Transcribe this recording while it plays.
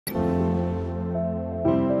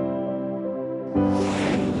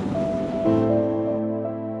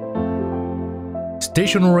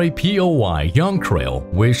stationary POY yarn creel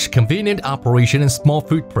with convenient operation and small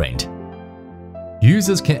footprint.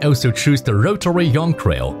 Users can also choose the rotary yarn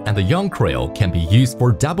creel, and the yarn creel can be used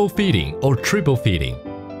for double feeding or triple feeding.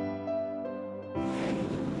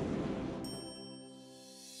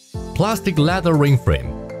 Plastic leather ring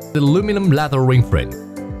frame. The aluminum leather ring frame.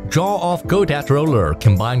 Draw-off Godet roller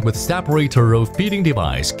combined with separator roll feeding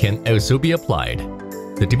device can also be applied.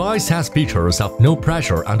 The device has features of no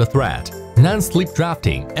pressure on the thread, non-slip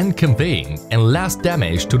drafting and conveying, and less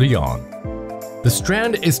damage to the yarn. The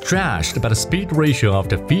strand is stretched by the speed ratio of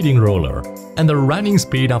the feeding roller, and the running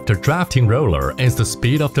speed of the drafting roller is the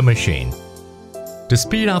speed of the machine. The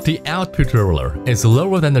speed of the output roller is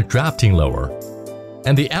lower than the drafting roller,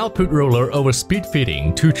 and the output roller over speed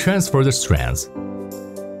feeding to transfer the strands.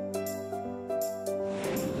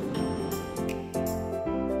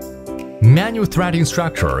 Manual threading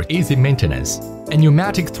structure, easy maintenance, and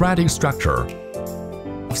pneumatic threading structure.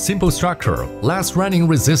 Simple structure, less running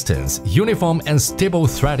resistance, uniform and stable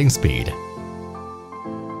threading speed.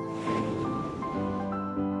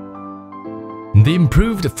 The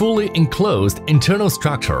improved fully enclosed internal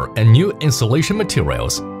structure and new insulation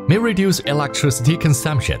materials may reduce electricity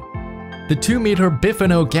consumption. The 2-meter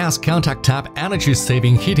bifunnel gas contact type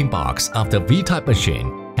energy-saving heating box of the V-type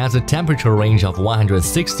machine has a temperature range of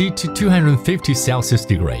 160 to 250 Celsius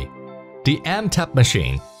degree. The M-type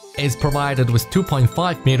machine is provided with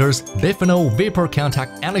 2.5 meters bifunnel vapor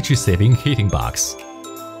contact energy-saving heating box.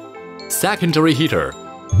 Secondary heater,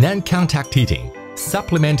 non-contact heating,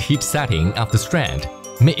 supplement heat setting of the strand,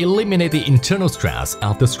 may eliminate the internal stress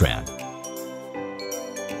of the strand.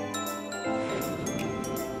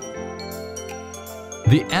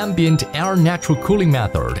 The ambient air natural cooling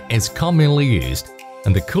method is commonly used,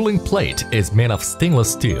 and the cooling plate is made of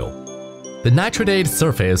stainless steel. The nitrate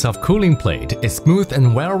surface of cooling plate is smooth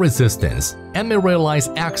and wear-resistant and may realize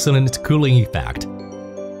excellent cooling effect.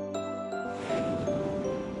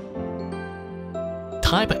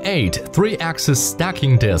 Type 8 3-axis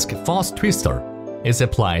stacking disc false twister is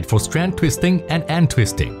applied for strand twisting and end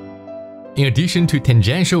twisting. In addition to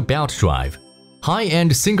tangential belt drive,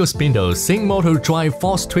 high-end single-spindle sing-motor drive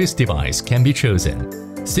false twist device can be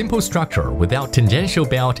chosen. Simple structure without tangential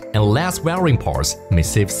belt and less wiring parts may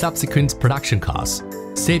save subsequent production costs,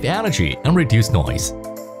 save energy and reduce noise.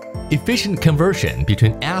 Efficient conversion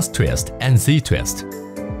between S-twist and Z-twist.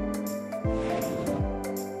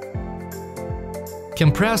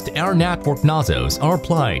 Compressed air network nozzles are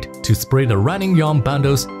applied to spray the running yarn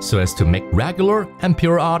bundles so as to make regular and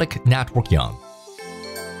periodic network yarn.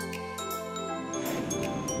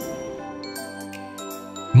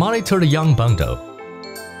 Monitor the yarn bundle.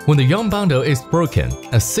 When the yarn bundle is broken,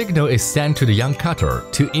 a signal is sent to the yarn cutter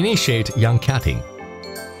to initiate yarn cutting.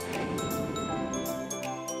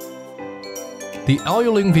 The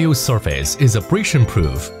oiling wheel surface is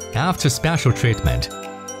abrasion-proof after special treatment.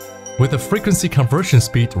 With a frequency conversion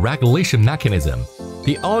speed regulation mechanism,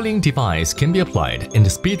 the oiling device can be applied in the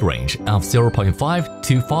speed range of 0.5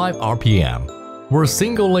 to 5 rpm, where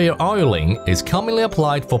single-layer oiling is commonly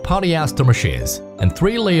applied for polyester machines, and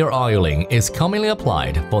 3-layer oiling is commonly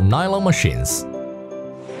applied for nylon machines.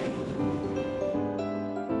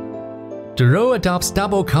 The roll adopts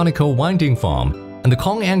double conical winding form, and the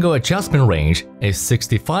con angle adjustment range is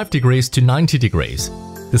 65 degrees to 90 degrees.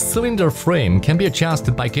 The cylinder frame can be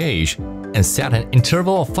adjusted by gauge and set an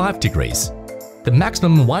interval of 5 degrees. The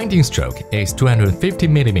maximum winding stroke is 250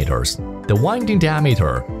 mm. The winding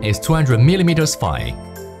diameter is 200 mm fine.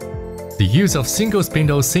 The use of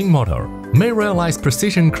single-spindle sing motor may realize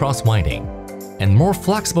precision cross-winding and more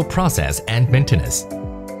flexible process and maintenance.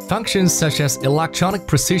 Functions such as electronic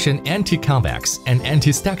precision anti-convex and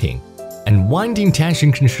anti-stacking and winding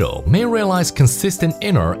tension control may realize consistent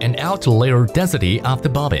inner and outer layer density of the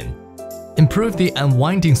bobbin, improve the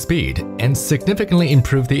unwinding speed, and significantly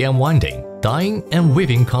improve the unwinding, dyeing, and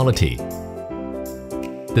weaving quality.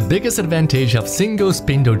 The biggest advantage of single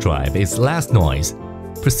spindle drive is less noise.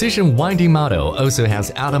 Precision winding model also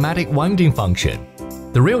has automatic winding function.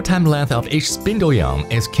 The real-time length of each spindle yarn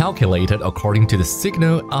is calculated according to the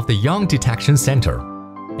signal of the yarn detection center.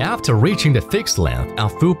 After reaching the fixed length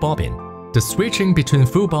of full bobbin, the switching between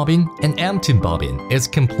full bobbin and empty bobbin is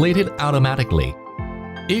completed automatically.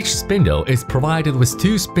 Each spindle is provided with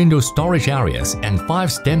 2 spindle storage areas and 5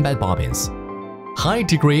 standby bobbins. High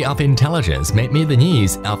degree of intelligence may meet the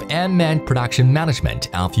needs of unmanned production management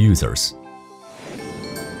of users.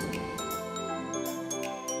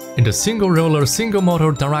 In the single-roller,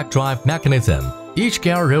 single-motor direct drive mechanism, each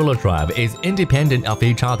gear roller drive is independent of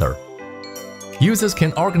each other. Users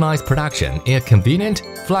can organize production in a convenient,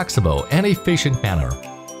 flexible, and efficient manner.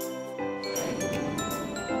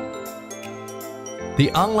 The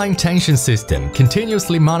online tension system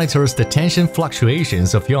continuously monitors the tension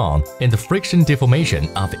fluctuations of yarn and the friction deformation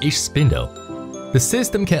of each spindle. The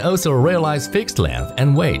system can also realize fixed length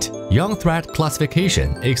and weight, yarn thread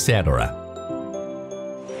classification, etc.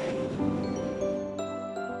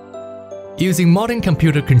 Using modern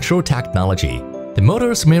computer control technology, the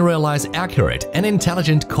motors may realize accurate and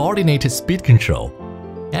intelligent coordinated speed control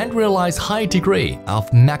and realize high degree of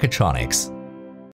mechatronics.